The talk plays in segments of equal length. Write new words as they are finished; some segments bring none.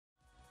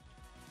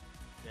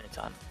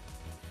done.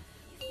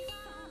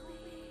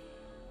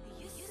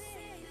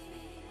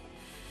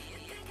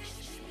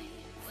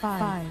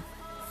 Five,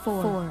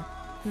 four,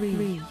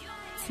 three,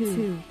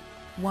 two,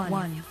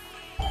 one.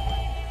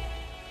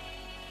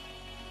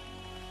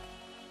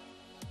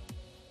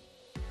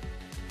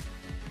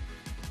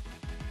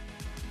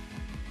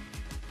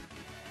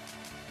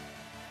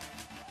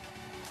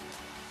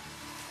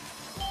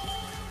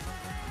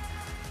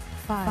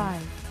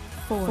 Five,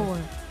 four,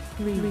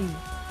 three,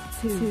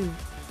 two,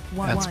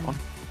 one. That's one.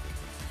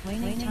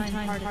 Waning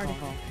time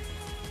particle.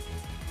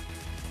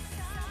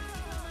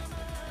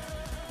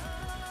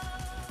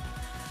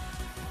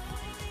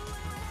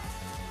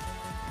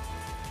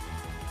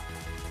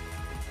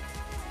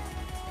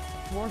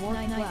 Warp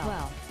night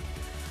well.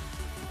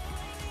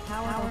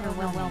 Power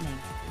overwhelming.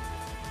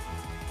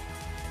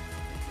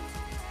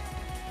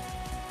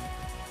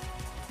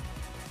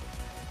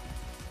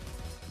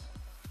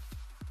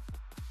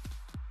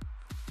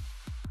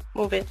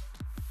 Move it.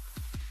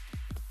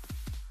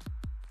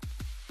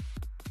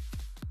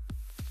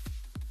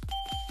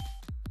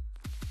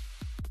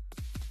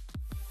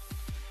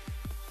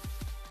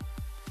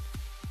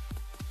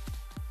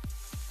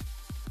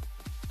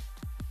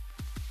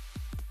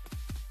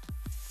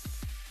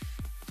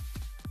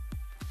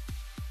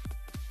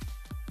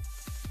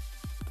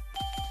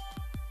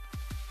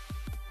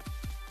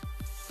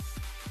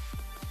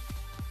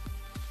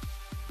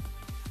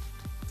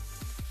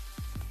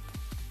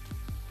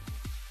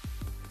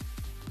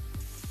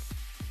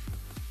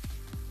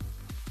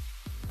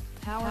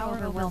 Power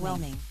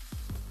overwhelming.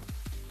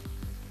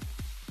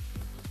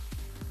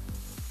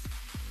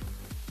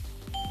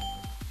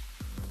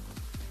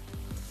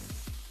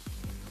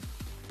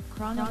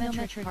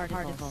 Chronometric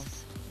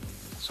particles.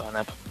 Sign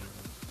up.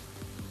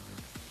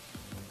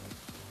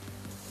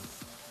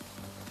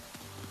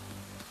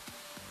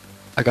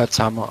 I got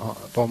timer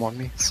bomb on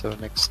me, so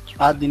next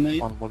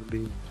one will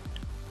be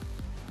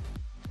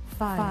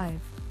 5,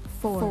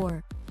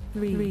 4,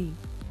 3,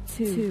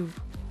 2,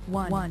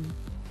 1.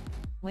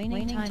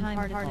 Waning time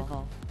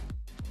particle.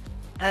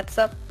 Heads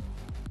up.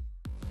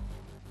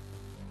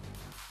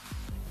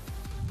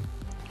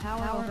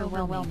 Power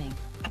overwhelming.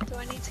 Do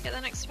I need to get the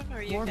next one, or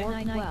are you Warp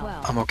okay? night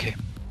well. I'm okay.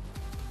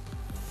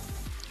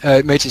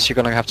 Mages, you're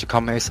gonna have to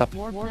come ASAP.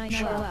 Warp night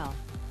well.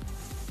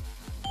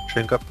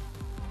 Shrink up.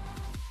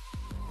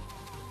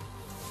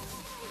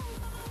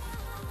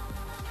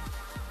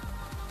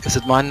 Is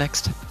it mine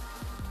next?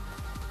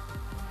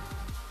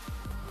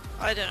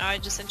 I don't know, I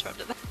just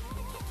interrupted that.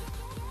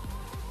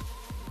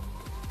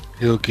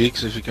 Heal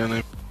geeks if you can.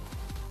 Okay.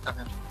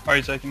 Are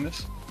you taking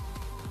this?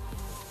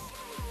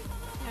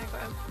 Yeah, I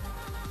got him.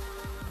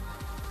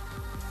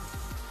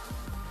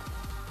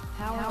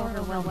 Power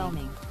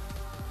overwhelming.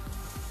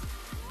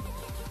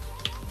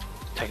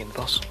 Taking the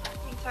boss.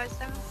 He ties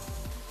down.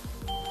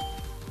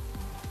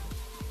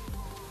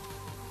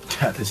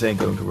 Yeah, this ain't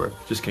going to work.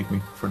 Just kick me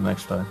for the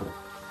next time.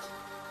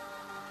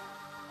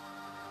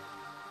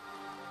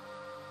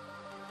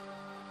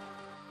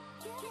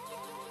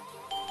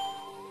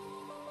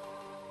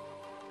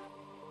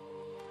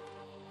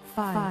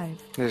 Five.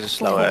 This is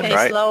slow Okay,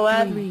 right? slow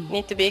ad. Three,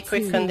 Need to be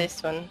quick two, on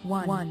this one.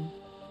 1.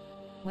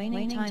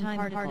 Waning time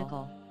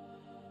particle.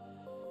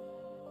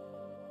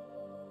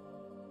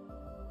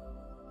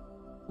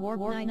 Warp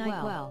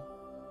night well.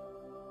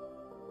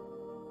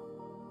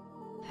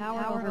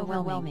 Power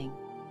overwhelming.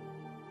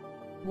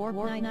 Warp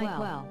night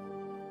well.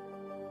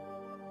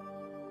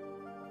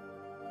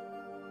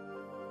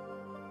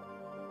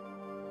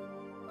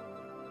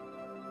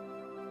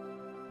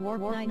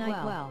 Warp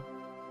night well.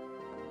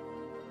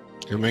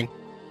 Coming.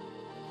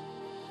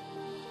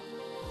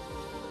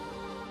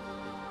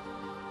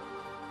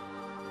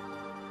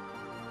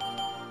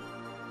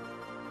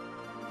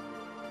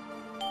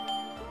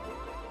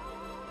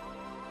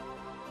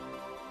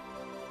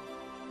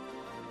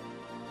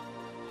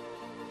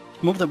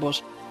 Move the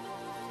boss.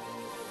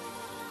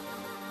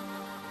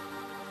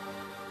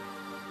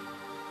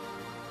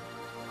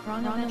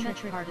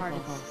 Chronometric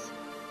particles.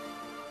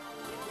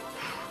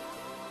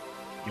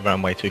 You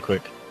ran way too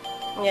quick.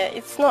 Yeah,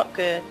 it's not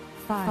good.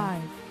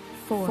 5,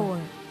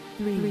 4,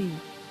 3,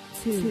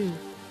 2,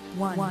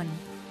 1.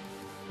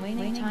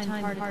 Waning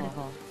time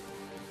particle.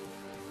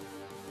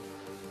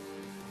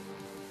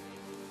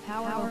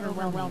 Power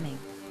overwhelming.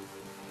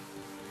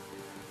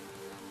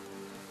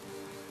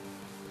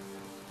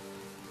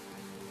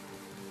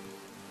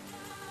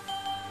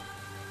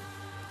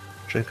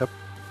 Shrink up.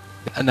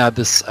 And now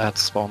this ad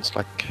spawns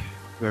like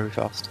very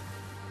fast.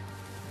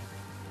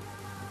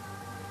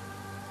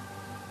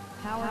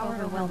 Power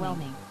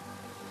overwhelming.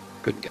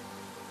 Couldn't get.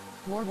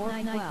 Warp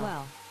night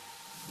well.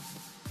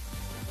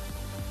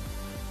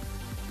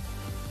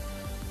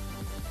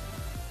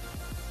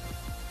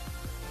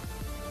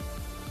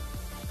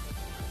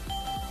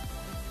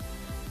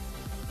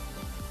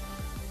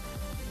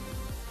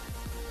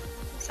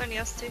 It's only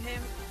us two here.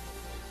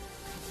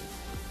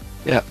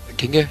 Yeah,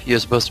 Kinga, you're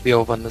supposed to be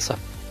over on this side.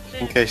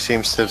 Okay,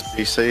 seems to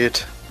be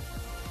it.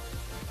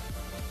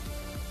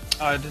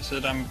 I just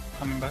said I'm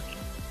coming back.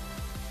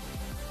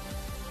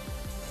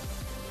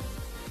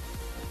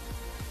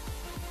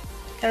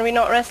 Can we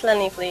not wrestle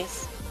any,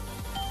 please?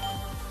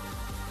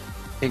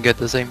 You get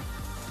the same.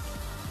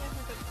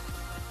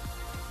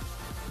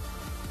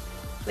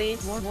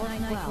 Please? Warp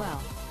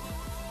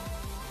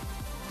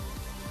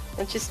 912.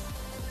 And just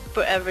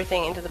put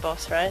everything into the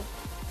boss, right?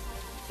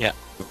 Yeah.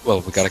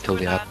 Well, we gotta It's kill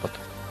the coming ad, back.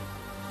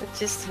 but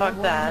Just fuck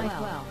Warp that.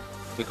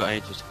 912. we got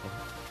ages to go.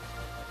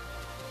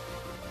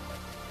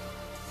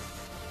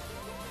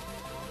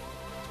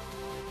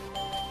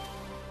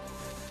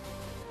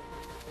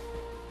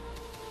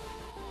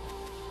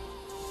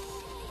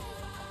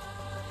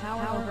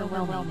 Power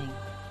overwhelming.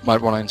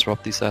 Might wanna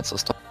interrupt these ads or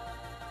stuff.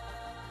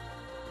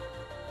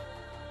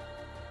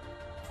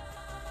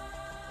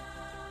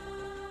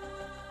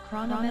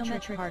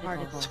 Chronometric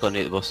particles. It's gonna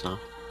need the bus now.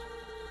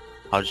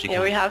 How did you Yeah,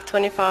 kill we him? have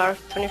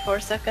 24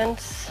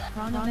 seconds.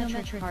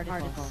 Chronometric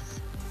particles.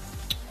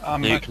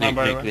 I'm Nuke, back now, nuke,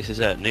 by the nuke, way. this is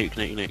it. Nuke,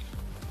 nuke,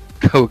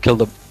 nuke. Go kill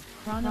them.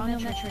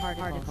 Chronometric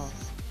particles.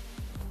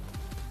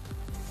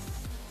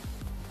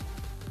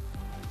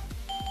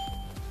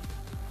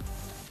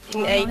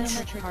 In 8.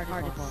 Chronometric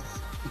particles.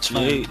 It's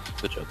fine.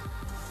 Nuke. Good job.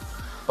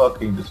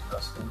 Fucking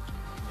disgusting.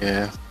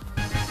 Yeah.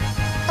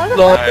 How the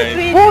Lol. fuck did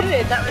we do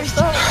it? That was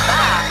so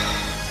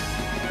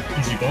fast!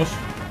 Easy boss.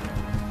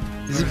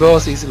 Easy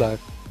boss, easy life.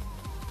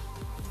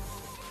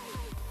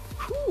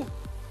 Whew.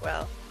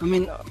 Well, I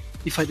mean, no.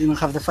 if I didn't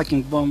have the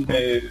fucking bomb.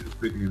 Hey,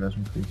 quickly,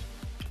 lesson, please.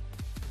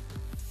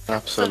 So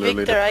Absolutely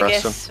Victor, I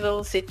depressing. guess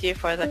we'll sit you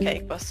for the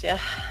cake boss, yeah?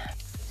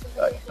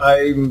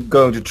 I'm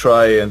going to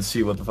try and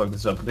see what the fuck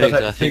this is up. Because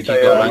Victor, I think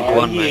you got rank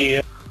 1,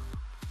 mate.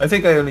 I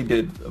think I only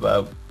did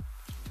about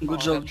Good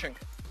job.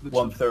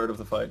 1/3 of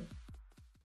the fight.